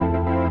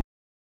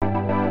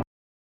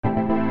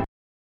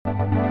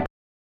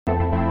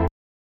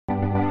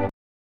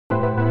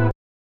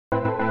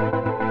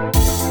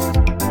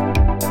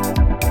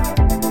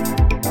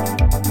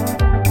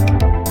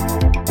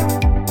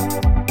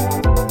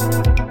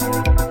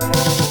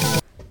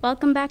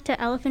Welcome back to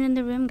Elephant in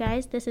the Room,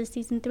 guys. This is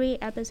Season 3,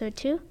 Episode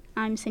 2.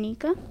 I'm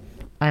Sanika.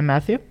 I'm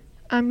Matthew.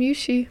 I'm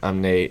Yushi.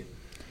 I'm Nate.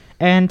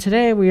 And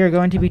today we are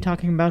going to be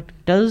talking about,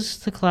 does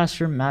the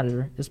classroom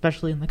matter,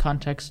 especially in the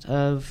context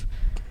of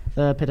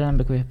the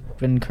pandemic we've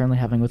been currently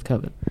having with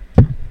COVID.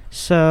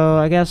 So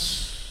I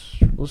guess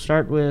we'll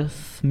start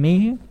with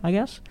me, I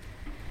guess.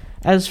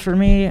 As for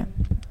me,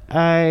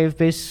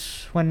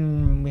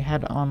 when we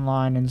had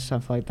online and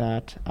stuff like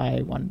that,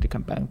 I wanted to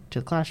come back to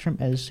the classroom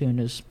as soon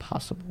as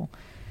possible.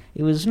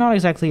 It was not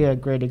exactly a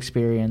great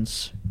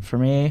experience for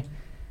me.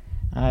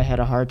 I had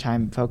a hard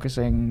time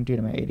focusing due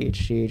to my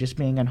ADHD. Just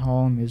being at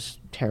home is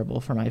terrible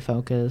for my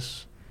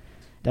focus.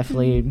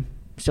 Definitely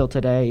still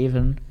today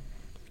even.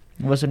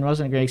 It wasn't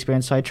a great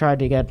experience, so I tried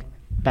to get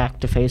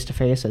back to face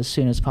as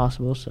soon as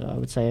possible. So I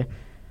would say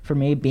for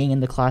me, being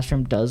in the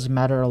classroom does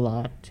matter a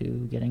lot to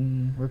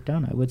getting work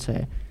done, I would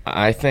say.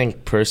 I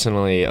think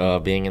personally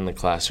being in the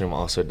classroom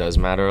also does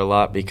matter a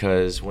lot,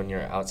 because when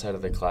you're outside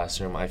of the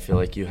classroom, I feel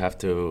like you have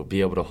to be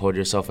able to hold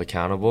yourself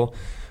accountable,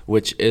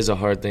 which is a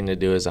hard thing to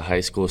do as a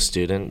high school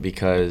student,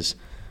 because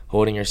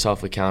holding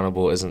yourself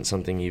accountable isn't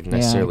something you've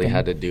necessarily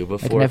had to do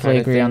before. I can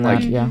definitely agree on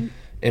that, yeah.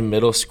 In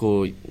middle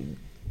school,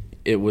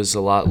 it was a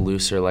lot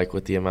looser, like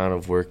with the amount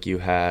of work you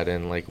had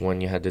and like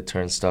when you had to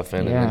turn stuff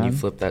in, and then you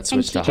flip that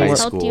switch to high school. And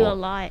teachers helped you a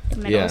lot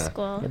in middle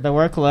school. The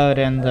workload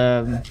and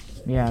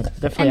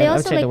definitely. And they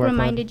also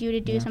reminded you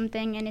to do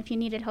something, and if you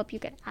needed help, you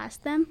could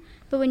ask them.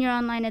 But when you're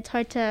online, it's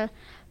hard to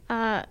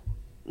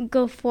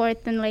go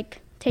forth and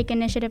take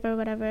initiative or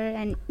whatever,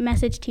 and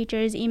message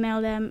teachers,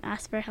 email them,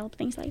 ask for help,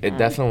 things like that. It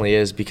definitely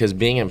is, because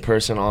being in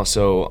person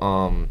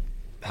also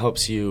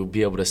helps you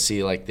be able to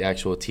see the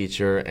actual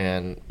teacher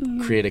and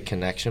create a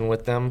connection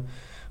with them.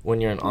 When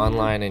you're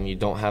online and you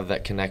don't have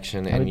that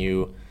connection and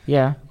you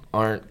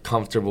aren't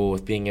comfortable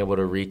with being able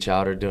to reach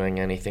out or doing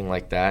anything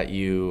like that,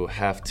 you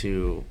have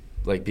to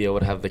be able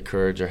to have the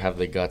courage or have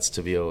the guts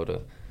to be able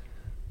to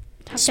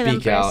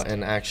speak out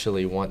and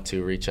actually want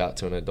to reach out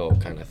to an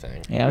adult, kind of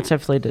thing. Yeah, it's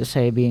definitely to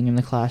say being in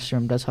the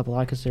classroom does help a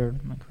lot, because they're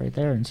right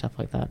there and stuff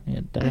like that.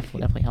 It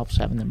definitely helps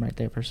having them right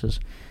there versus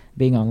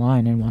being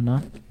online and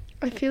whatnot.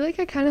 I feel like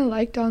I kind of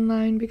liked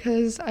online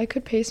because I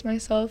could pace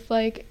myself.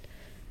 They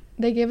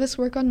gave us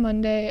work on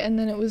Monday and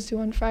then it was due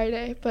on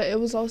Friday, but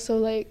it was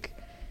also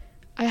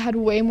I had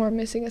way more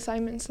missing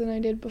assignments than I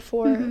did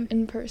before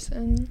in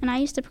person. And I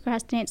used to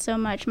procrastinate so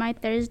much. My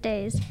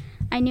Thursdays,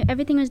 I knew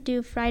everything was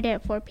due Friday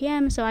at 4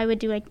 p.m., so I would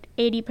do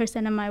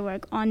 80% of my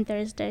work on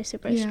Thursday,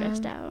 super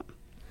stressed out.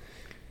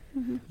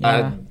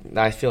 Yeah.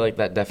 I feel like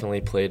that definitely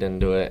played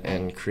into it,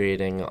 and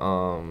creating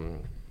a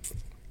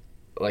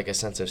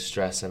sense of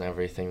stress and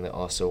everything that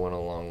also went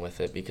along with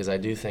it, because I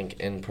do think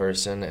in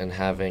person and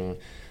having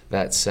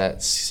that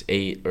set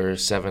 8 or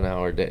 7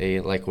 hour day,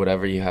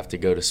 whatever you have to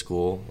go to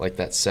school,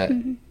 that set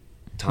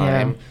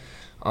time,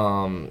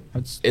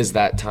 is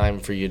that time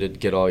for you to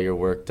get all your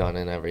work done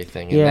and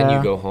everything. And then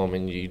you go home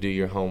and you do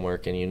your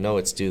homework and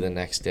it's due the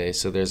next day.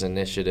 So there's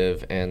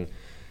initiative and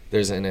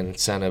there's an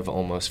incentive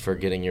almost for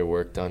getting your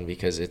work done,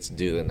 because it's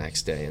due the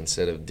next day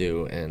instead of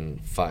due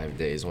in 5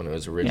 days when it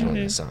was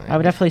originally assigned. I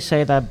would definitely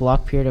say that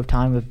block period of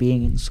time of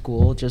being in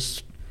school,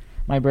 just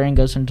my brain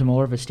goes into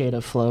more of a state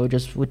of flow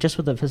just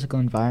with the physical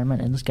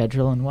environment and the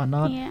schedule and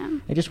whatnot. Yeah.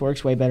 It just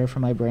works way better for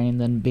my brain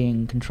than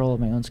being in control of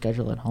my own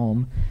schedule at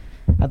home.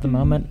 At the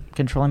moment,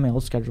 controlling my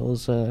own schedule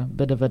is a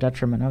bit of a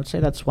detriment. I would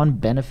say that's one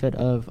benefit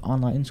of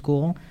online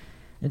school.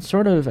 It's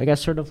sort of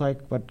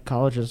like what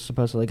college is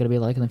supposedly going to be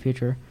like in the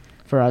future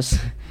for us.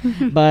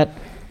 But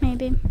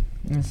maybe.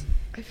 Yes.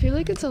 I feel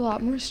like it's a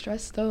lot more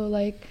stress though,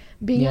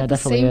 being at the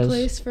same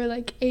place for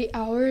 8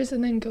 hours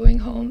and then going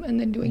home and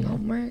then doing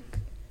homework.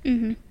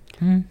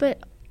 But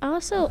I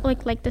also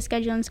like the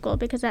schedule in school,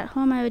 because at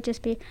home I would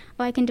just be,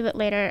 I can do it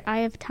later, I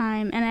have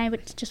time, and I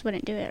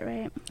wouldn't do it,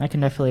 right? I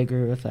can definitely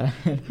agree with that.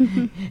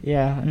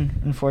 Yeah,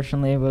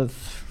 unfortunately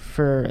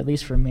at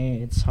least for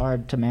me, it's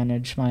hard to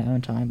manage my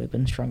own time. I've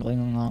been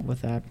struggling a lot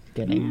with that,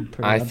 getting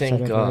pretty I upset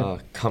think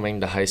over it.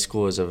 Coming to high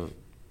school is a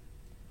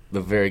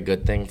very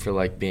good thing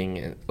for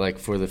being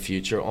for the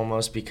future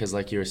almost, because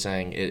you were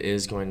saying, it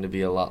is going to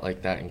be a lot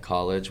like that in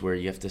college, where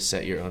you have to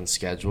set your own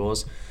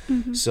schedules.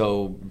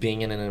 So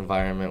being in an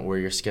environment where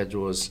your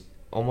schedule is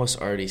almost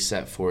already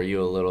set for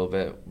you a little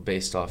bit,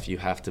 based off you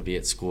have to be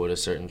at school at a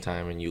certain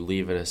time and you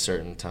leave at a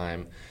certain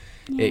time,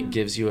 it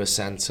gives you a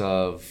sense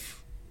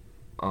of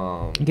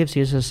it gives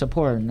you a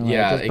support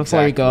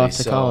before you go off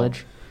to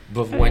college.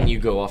 But when you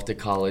go off to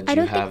college, I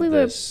don't think we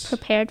were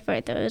prepared for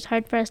it, though. It was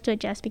hard for us to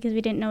adjust because we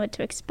didn't know what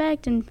to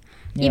expect, and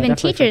even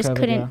teachers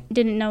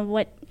didn't know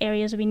what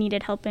areas we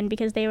needed help in,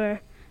 because they were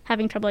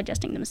having trouble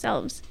adjusting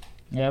themselves.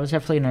 Yeah, it was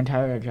definitely an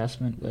entire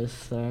adjustment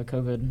with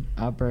COVID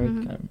outbreak,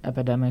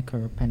 epidemic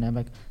or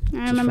pandemic.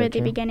 I remember at the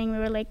beginning we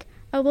were like,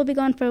 we'll be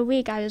gone for a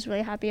week. I was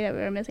really happy that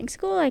we were missing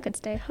school. I could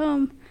stay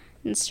home,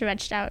 and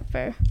stretched out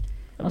for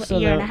a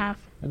year and a half.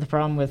 The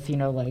problem with,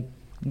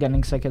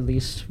 getting sick, at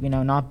least,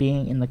 not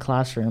being in the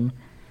classroom,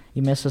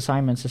 you miss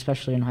assignments,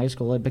 especially in high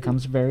school. It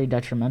becomes very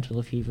detrimental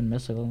if you even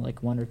miss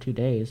 1 or 2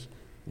 days.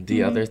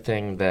 The other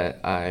thing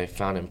that I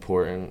found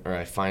important, or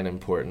I find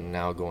important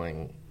now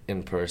going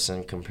in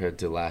person compared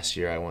to last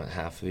year, I went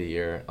half of the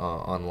year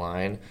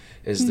online,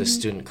 is the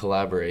student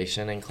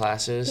collaboration in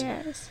classes.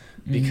 Yes.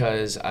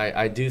 Because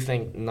I do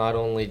think not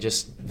only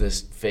just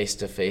this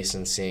face-to-face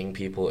and seeing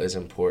people is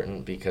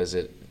important, because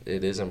it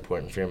is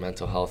important for your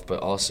mental health, but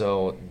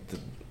also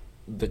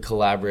the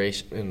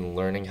collaboration and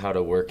learning how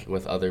to work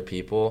with other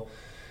people,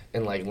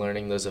 and like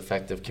learning those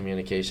effective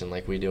communication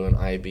like we do in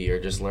IB, or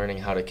just learning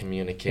how to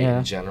communicate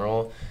in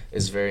general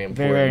is very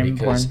important. Very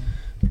because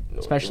important,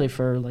 especially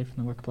for life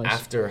in the workplace.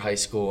 After high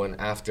school and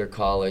after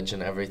college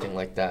and everything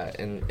like that,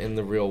 in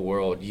the real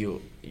world,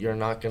 you're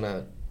not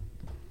gonna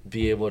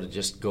be able to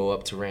just go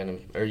up to random,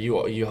 or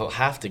you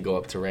have to go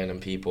up to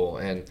random people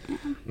and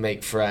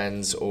make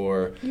friends,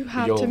 or you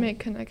have to make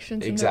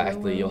connections.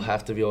 Exactly, you'll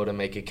have to be able to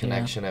make a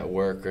connection at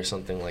work or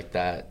something like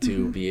that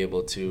to be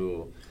able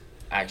to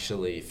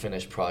actually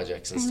finish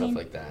projects and stuff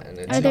like that, and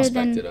it's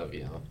expected of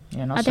you.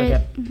 Yeah, and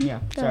also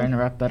sorry to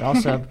interrupt, but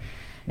also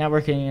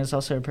networking is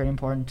also pretty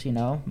important.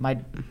 Might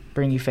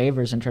bring you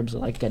favors in terms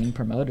of like getting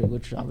promoted,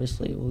 which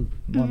obviously will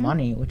more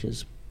money, which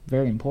is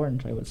very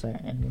important, I would say.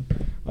 And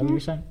what were you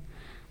saying?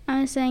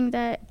 I was saying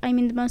that,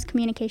 the most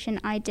communication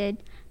I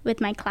did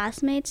with my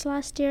classmates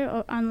last year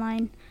or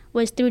online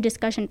was through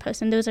discussion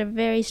posts, and those are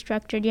very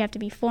structured. You have to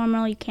be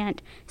formal. You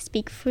can't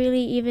speak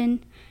freely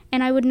even.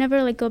 And I would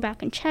never go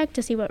back and check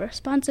to see what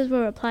responses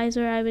were, replies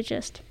were. I would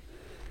just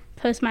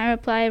post my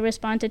reply,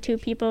 respond to 2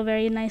 people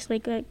very nicely,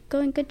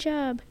 going good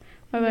job,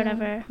 or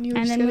whatever, you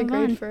and just then get a move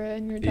grade on. for it,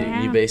 and you're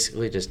done. You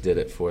basically just did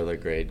it for the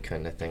grade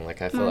kind of thing.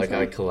 Like I feel like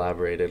I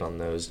collaborated on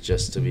those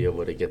just to be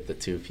able to get the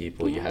 2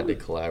 people you had to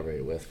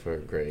collaborate with for a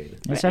grade.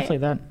 It's definitely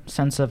that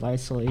sense of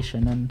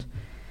isolation, and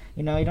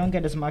you don't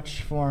get as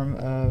much form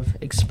of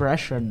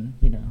expression,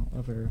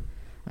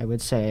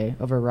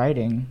 over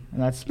writing, and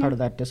that's part of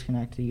that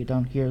disconnect. You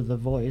don't hear the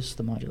voice,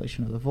 the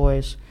modulation of the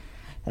voice,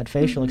 that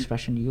facial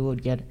expression you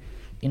would get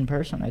in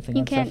person. I think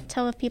you can't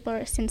tell if people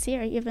are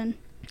sincere even.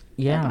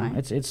 Yeah,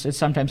 it's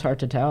sometimes hard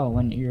to tell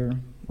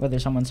whether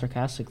someone's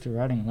sarcastic through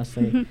writing unless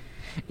they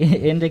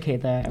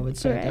indicate that. I would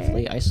say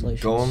definitely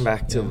isolation. Going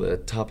back to the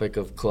topic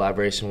of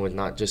collaboration with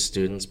not just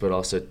students, but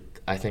also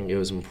I think it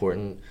was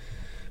important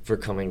for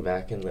coming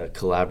back in the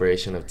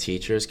collaboration of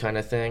teachers kind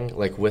of thing,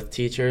 like with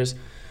teachers,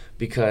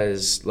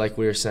 because like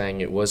we were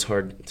saying, it was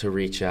hard to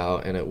reach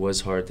out and it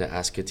was hard to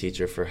ask a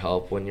teacher for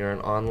help when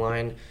you're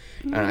online.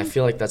 And I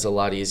feel like that's a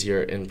lot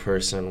easier in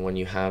person when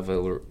you have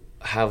a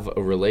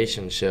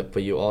relationship,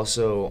 but you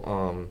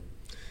also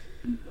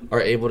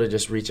are able to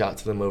just reach out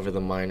to them over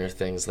the minor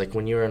things. Like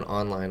when you were in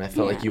online, I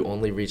felt like you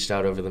only reached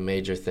out over the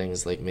major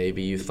things, like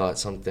maybe you thought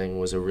something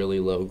was a really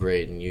low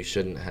grade and you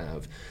shouldn't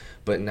have,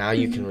 but now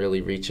you can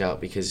really reach out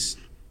because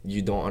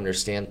you don't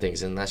understand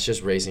things, and that's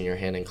just raising your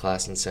hand in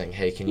class and saying,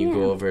 hey, can you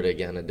go over it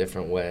again a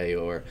different way,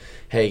 or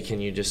hey, can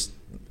you just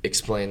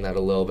explain that a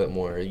little bit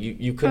more.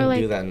 You couldn't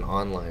do that in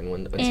online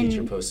when a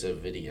teacher posted a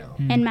video.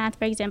 In math,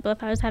 for example,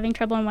 if I was having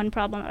trouble in one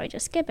problem, I would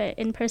just skip it.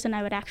 In person,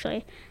 I would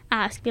actually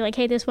ask, be like,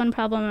 hey, this one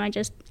problem,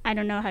 I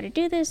don't know how to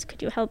do this.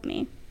 Could you help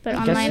me? But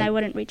online, I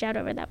wouldn't reach out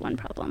over that one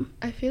problem.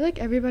 I feel like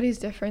everybody's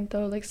different,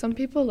 though. Like, some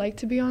people like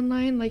to be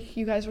online, like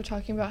you guys were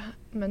talking about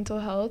mental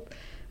health.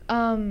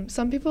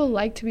 Some people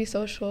like to be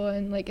social,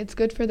 and, like, it's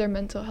good for their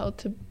mental health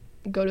to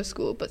go to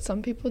school. But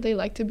some people, they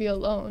like to be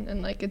alone,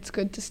 and, like, it's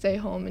good to stay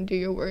home and do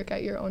your work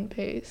at your own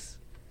pace.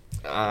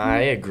 I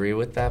agree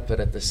with that, but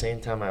at the same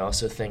time, I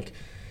also think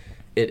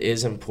it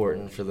is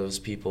important for those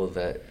people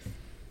that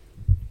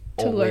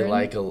only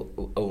like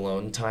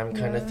alone time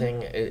kind of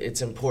thing.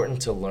 It's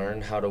important to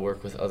learn how to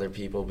work with other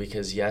people,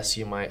 because yes,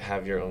 you might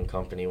have your own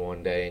company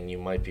one day and you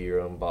might be your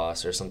own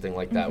boss or something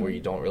like that, where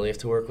you don't really have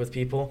to work with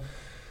people.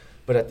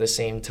 But at the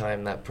same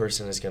time, that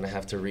person is going to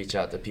have to reach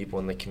out to people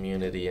in the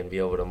community and be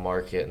able to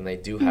market, and they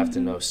do have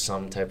to know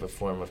some type of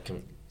form of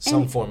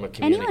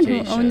communication. Anyone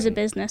who owns a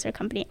business or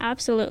company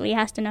absolutely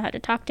has to know how to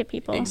talk to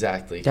people.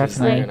 Exactly.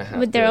 Definitely. Like,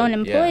 with their own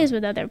employees,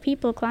 with other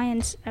people,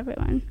 clients,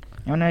 everyone.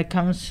 When it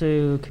comes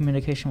to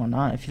communication and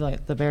whatnot, I feel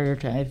like the barrier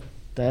to,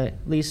 at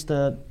least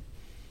the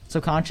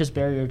subconscious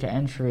barrier to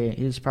entry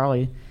is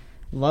probably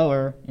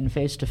lower in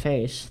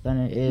face-to-face than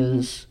it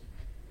is,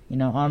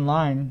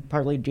 online,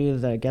 partly due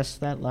to,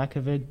 that lack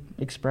of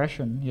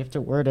expression. You have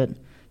to word it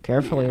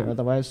carefully, or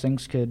otherwise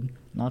things could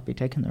not be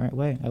taken the right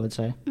way, I would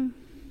say.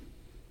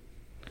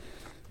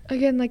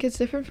 Again, like, it's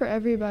different for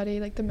everybody,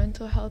 like, the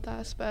mental health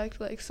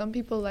aspect. Like, some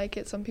people like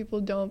it, some people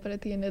don't, but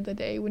at the end of the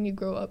day, when you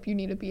grow up, you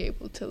need to be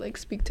able to, like,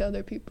 speak to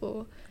other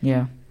people.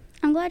 Yeah.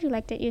 I'm glad you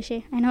liked it,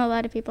 Yushi. I know a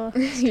lot of people.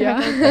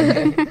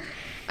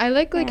 I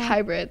like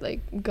hybrid, like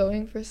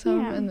going for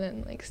some and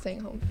then like staying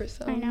home for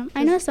some.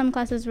 I know some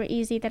classes were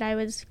easy that I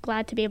was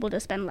glad to be able to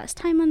spend less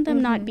time on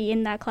them, not be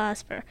in that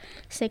class for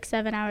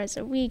 6-7 hours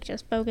a week,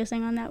 just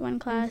focusing on that one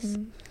class.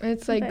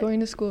 It's like going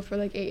to school for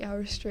like 8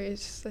 hours straight.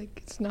 It's just like,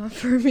 it's not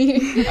for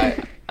me.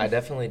 I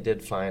definitely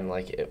did find,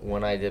 like,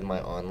 when I did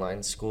my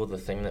online school, the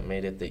thing that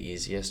made it the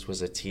easiest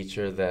was a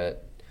teacher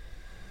that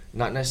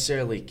not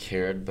necessarily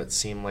cared, but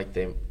seemed like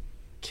they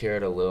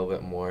cared a little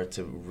bit more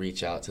to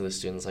reach out to the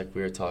students like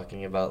we were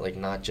talking about, like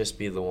not just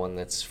be the one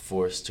that's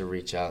forced to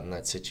reach out in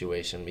that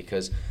situation,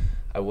 because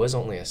I was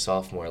only a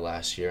sophomore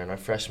last year and our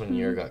freshman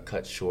year got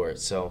cut short,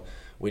 so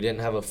we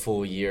didn't have a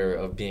full year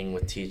of being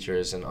with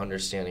teachers and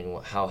understanding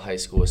how high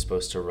school was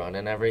supposed to run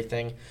and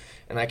everything.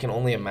 And I can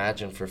only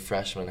imagine for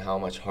freshmen how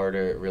much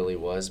harder it really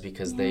was,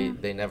 because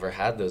they never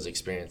had those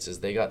experiences.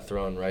 They got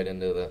thrown right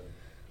into the,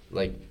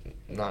 like,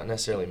 not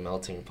necessarily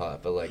melting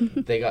pot, but like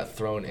they got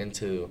thrown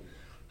into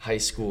high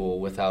school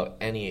without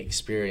any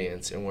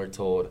experience, and we're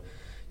told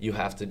you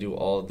have to do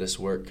all of this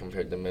work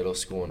compared to middle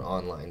school and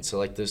online. So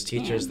like those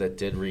teachers that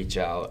did reach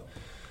out,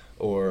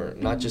 or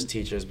not just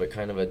teachers but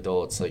kind of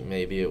adults, like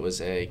maybe it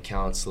was a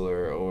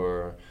counselor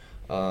or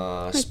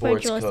like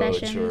sports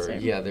coach, or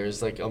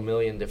there's like a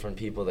million different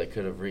people that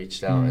could have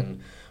reached out. And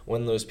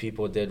when those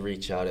people did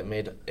reach out, it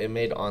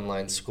made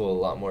online school a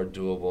lot more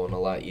doable and a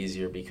lot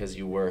easier, because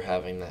you were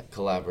having that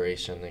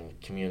collaboration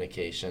and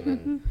communication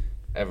and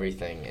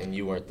everything, and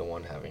you weren't the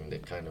one having to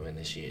kind of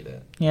initiate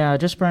it. Yeah,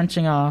 just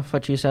branching off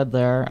what you said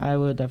there, I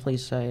would definitely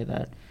say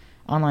that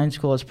online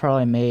school has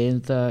probably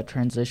made the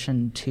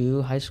transition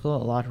to high school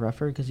a lot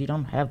rougher, because you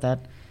don't have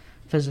that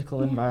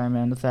physical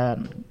environment, that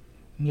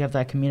you have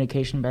that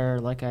communication barrier,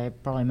 like I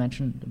probably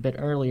mentioned a bit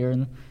earlier.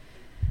 And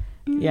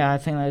I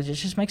think that it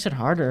just makes it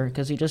harder,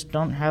 because you just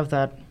don't have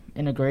that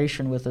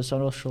integration with the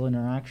social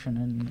interaction,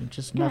 and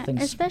just nothing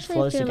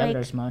flows together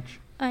as much.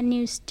 A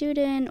new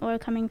student or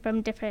coming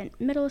from different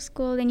middle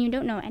school, then you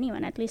don't know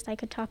anyone. At least I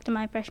could talk to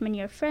my freshman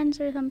year friends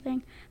or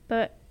something,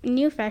 but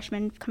new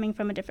freshmen coming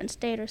from a different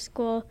state or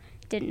school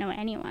didn't know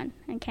anyone,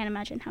 and can't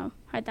imagine how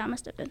hard that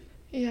must have been.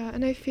 Yeah,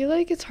 and I feel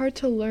like it's hard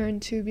to learn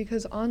too,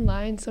 because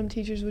online some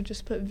teachers would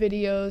just put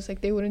videos,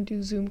 like they wouldn't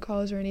do Zoom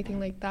calls or anything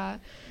like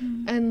that.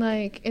 And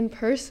like in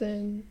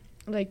person,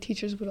 like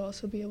teachers would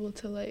also be able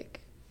to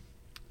like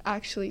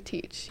actually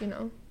teach, you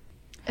know.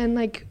 And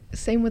like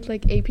same with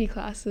like AP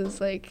classes,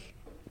 like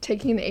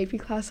taking the AP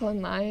class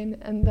online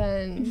and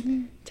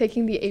then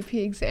taking the AP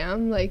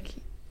exam, like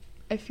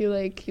I feel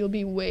like you'll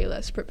be way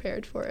less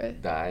prepared for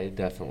it. I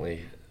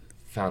definitely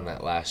found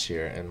that last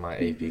year in my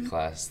AP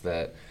class,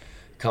 that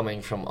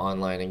coming from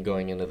online and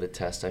going into the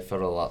test, I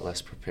felt a lot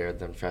less prepared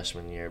than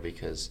freshman year,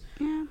 because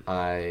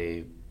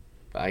I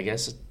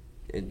guess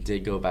it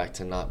did go back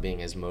to not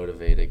being as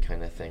motivated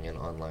kind of thing in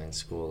online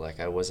school. Like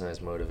I wasn't as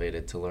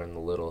motivated to learn the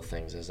little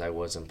things as I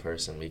was in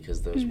person,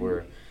 because those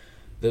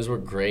were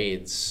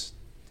grades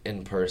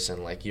in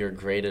person. Like you're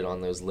graded on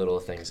those little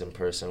things in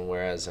person,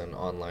 whereas in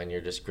online you're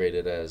just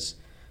graded as,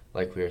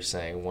 like we were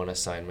saying, one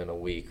assignment a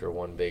week or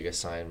one big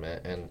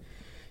assignment, and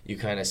you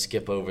kind of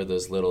skip over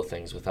those little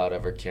things without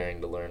ever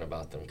caring to learn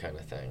about them kind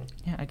of thing.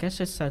 Yeah, I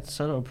guess it's that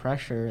subtle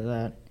pressure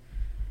that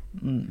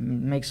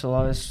makes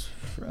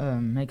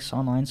makes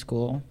online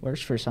school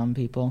worse for some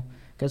people,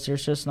 because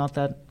there's just not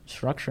that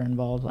structure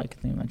involved. Like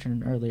you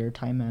mentioned earlier,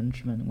 time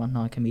management and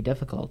whatnot can be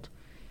difficult.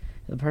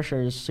 The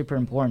pressure is super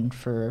important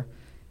for,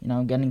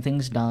 getting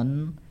things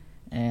done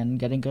and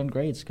getting good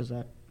grades, because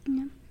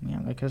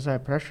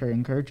that pressure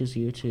encourages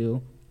you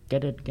to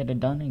get it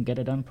done and get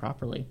it done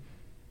properly.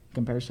 In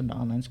comparison to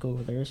online school,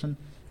 where there isn't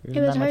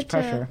that much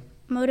pressure.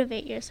 To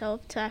motivate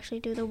yourself to actually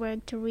do the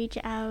work, to reach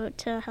out,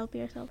 to help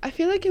yourself. I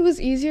feel like it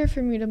was easier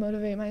for me to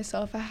motivate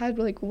myself. I had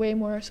like way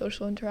more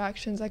social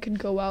interactions. I could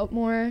go out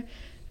more.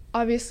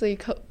 Obviously,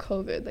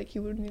 COVID, like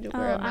you would need to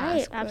wear a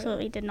mask. I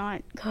absolutely did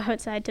not go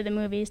outside to the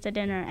movies, to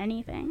dinner,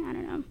 anything. I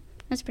don't know.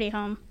 I was pretty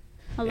home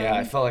alone. Yeah,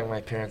 I felt like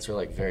my parents were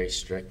like very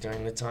strict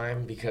during the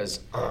time, because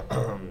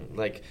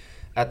like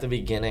at the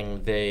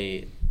beginning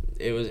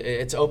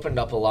it's opened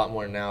up a lot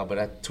more now,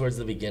 but towards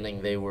the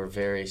beginning they were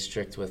very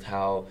strict with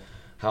how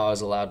I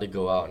was allowed to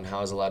go out and how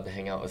I was allowed to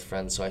hang out with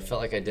friends. So I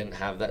felt like I didn't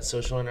have that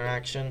social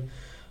interaction,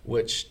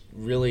 which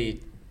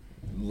really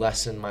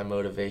lessened my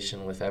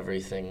motivation with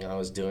everything I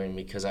was doing,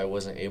 because I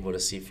wasn't able to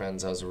see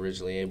friends I was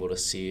originally able to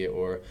see,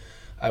 or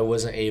I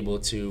wasn't able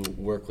to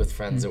work with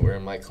friends that were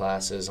in my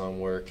classes on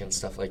work and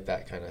stuff like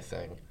that kind of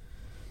thing.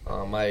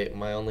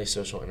 My only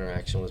social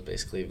interaction was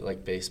basically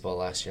like baseball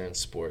last year and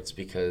sports,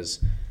 because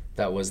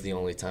that was the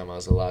only time I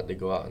was allowed to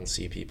go out and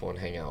see people and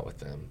hang out with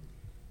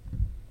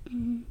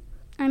them.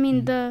 I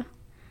mean, the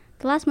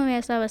last movie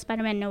I saw was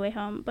Spider-Man No Way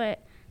Home,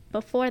 but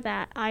before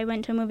that, I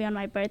went to a movie on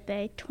my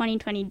birthday,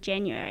 2020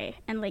 January,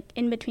 and like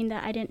in between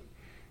that, I didn't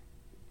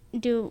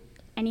do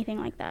anything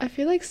like that. I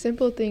feel like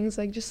simple things,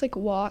 like just like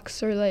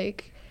walks, or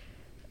like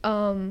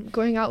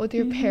going out with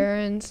your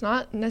parents,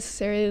 not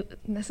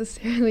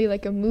necessarily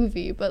like a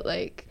movie, but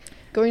like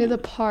going to the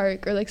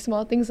park, or like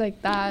small things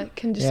like that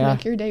can just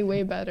make your day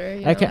way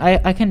better.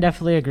 I can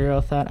definitely agree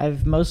with that.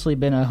 I've mostly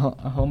been a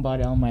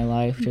homebody all my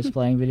life, just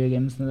playing video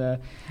games in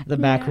the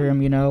back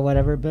room,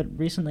 whatever. But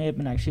recently I've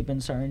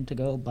been starting to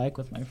go bike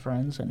with my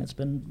friends, and it's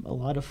been a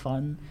lot of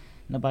fun.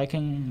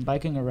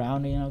 Biking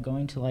around,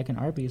 going to like an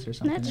Arby's or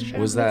something. That's true.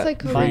 Was that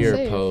pre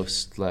or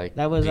post, like,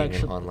 that was being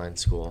actually in online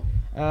school?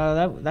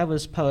 That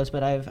was post,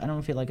 but I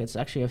don't feel like it's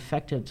actually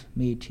affected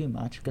me too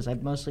much because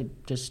I've mostly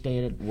just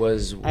stayed.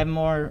 I'm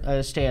more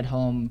a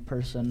stay-at-home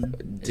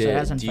person. So it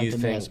hasn't do you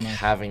affected me as think much.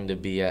 having to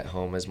be at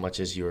home as much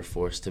as you were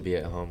forced to be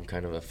at home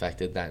kind of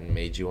affected that and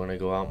made you want to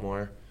go out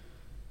more?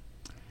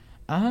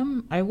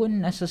 I wouldn't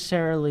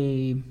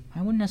necessarily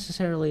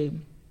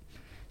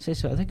say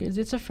so. I think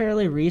it's a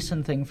fairly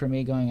recent thing for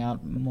me, going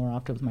out more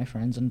often with my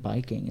friends and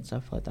biking and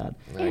stuff like that.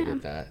 I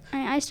get that.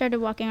 I started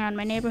walking around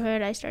my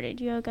neighborhood. I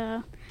started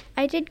yoga.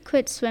 I did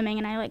quit swimming,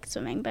 and I like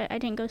swimming, but I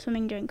didn't go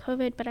swimming during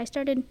COVID, but I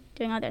started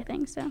doing other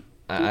things. So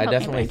I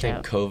definitely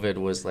think COVID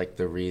was like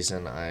the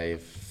reason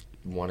I've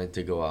wanted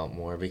to go out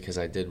more, because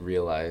I did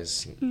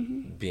realize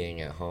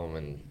being at home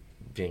and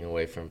being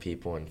away from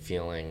people and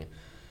feeling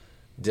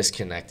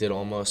disconnected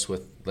almost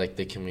with like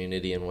the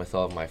community and with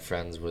all of my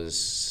friends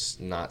was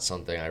not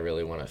something I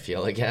really want to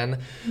feel again.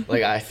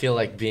 Like I feel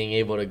like being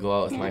able to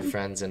go out with my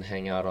friends and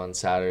hang out on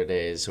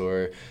Saturdays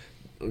or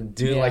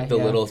do the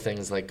little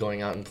things like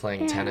going out and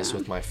playing tennis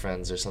with my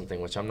friends or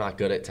something, which I'm not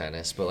good at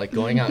tennis, but like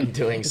going out and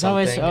doing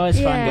something. It's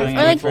always fun going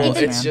out with people.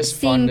 It's just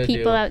seeing fun to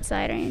people do.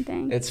 Outside or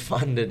anything. It's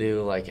fun to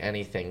do like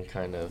anything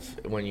kind of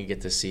when you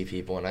get to see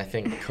people, and I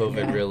think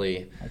COVID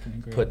really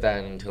put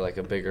that into like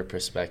a bigger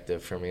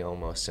perspective for me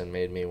almost and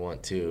made me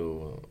want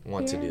to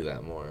do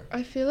that more.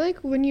 I feel like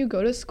when you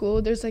go to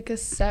school, there's like a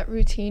set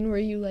routine where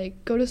you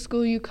like go to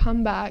school, you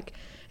come back.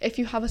 If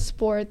you have a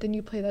sport, then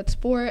you play that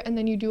sport, and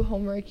then you do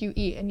homework, you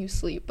eat, and you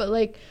sleep. But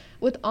like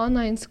with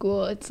online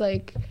school, it's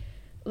like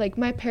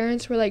my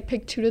parents were like,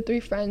 pick 2 to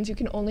 3 friends. You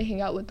can only hang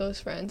out with those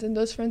friends, and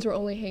those friends were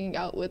only hanging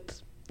out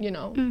with,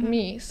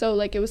 me. So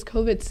like it was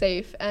COVID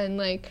safe, and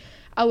like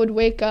I would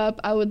wake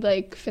up, I would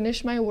like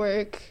finish my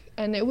work,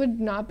 and it would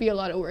not be a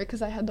lot of work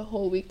because I had the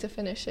whole week to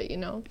finish it,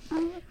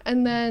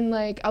 And then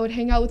like I would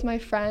hang out with my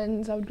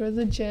friends, I would go to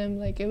the gym.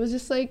 Like it was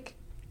just like,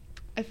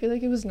 I feel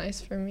like it was nice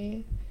for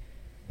me.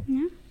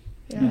 Yeah.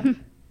 Yeah.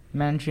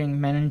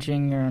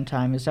 Managing your own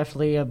time is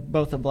definitely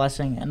both a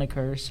blessing and a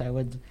curse. I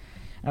would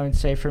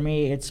say for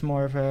me it's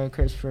more of a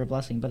curse for a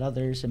blessing, but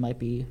others it might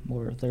be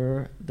more of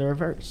the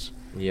reverse.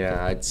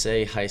 Yeah, I'd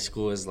say high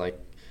school is like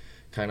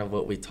kind of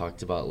what we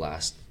talked about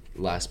last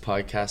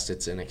podcast.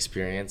 It's an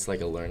experience,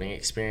 like a learning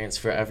experience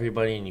for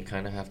everybody, and you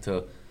kind of have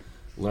to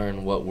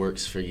learn what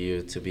works for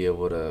you to be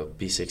able to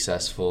be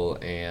successful.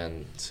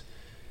 And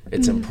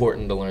it's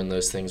important to learn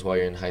those things while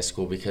you're in high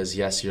school, because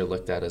yes, you're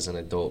looked at as an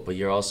adult, but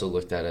you're also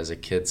looked at as a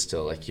kid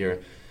still. Like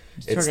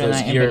it's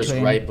those years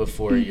right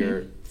before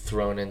you're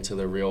thrown into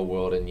the real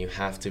world, and you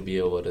have to be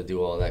able to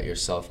do all that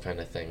yourself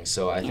kind of thing.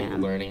 So I think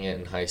learning it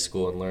in high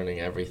school and learning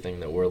everything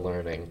that we're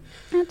learning.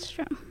 That's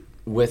true.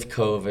 With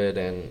COVID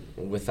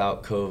and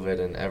without COVID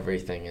and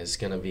everything is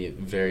going to be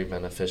very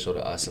beneficial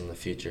to us in the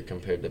future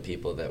compared to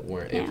people that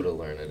weren't able to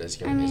learn it as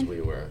young as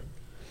we were.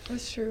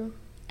 That's true.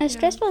 As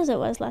stressful as it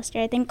was last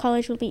year, I think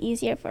college will be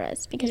easier for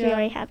us because we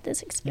already have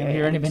this experience.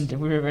 Yeah,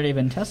 we've already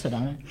been tested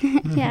on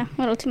it. Yeah,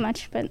 a little too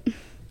much, but...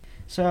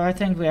 So I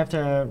think we have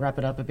to wrap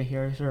it up a bit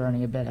here. We're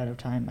running a bit out of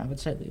time. I would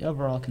say the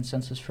overall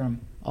consensus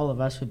from all of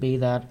us would be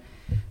that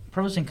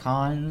pros and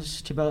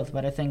cons to both,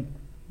 but I think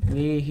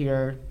we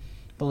here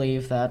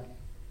believe that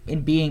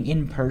being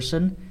in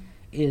person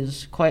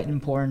is quite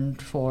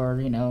important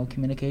for,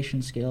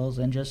 communication skills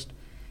and just,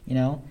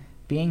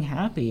 being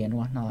happy and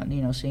whatnot,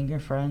 seeing your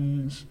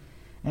friends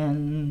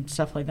and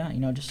stuff like that,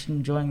 just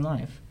enjoying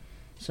life.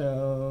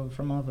 So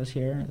from all of us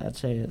here,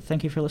 that's it.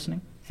 Thank you for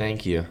listening.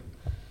 Thank you.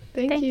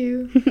 Thank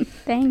you.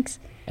 Thanks.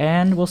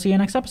 And we'll see you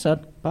next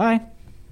episode. Bye.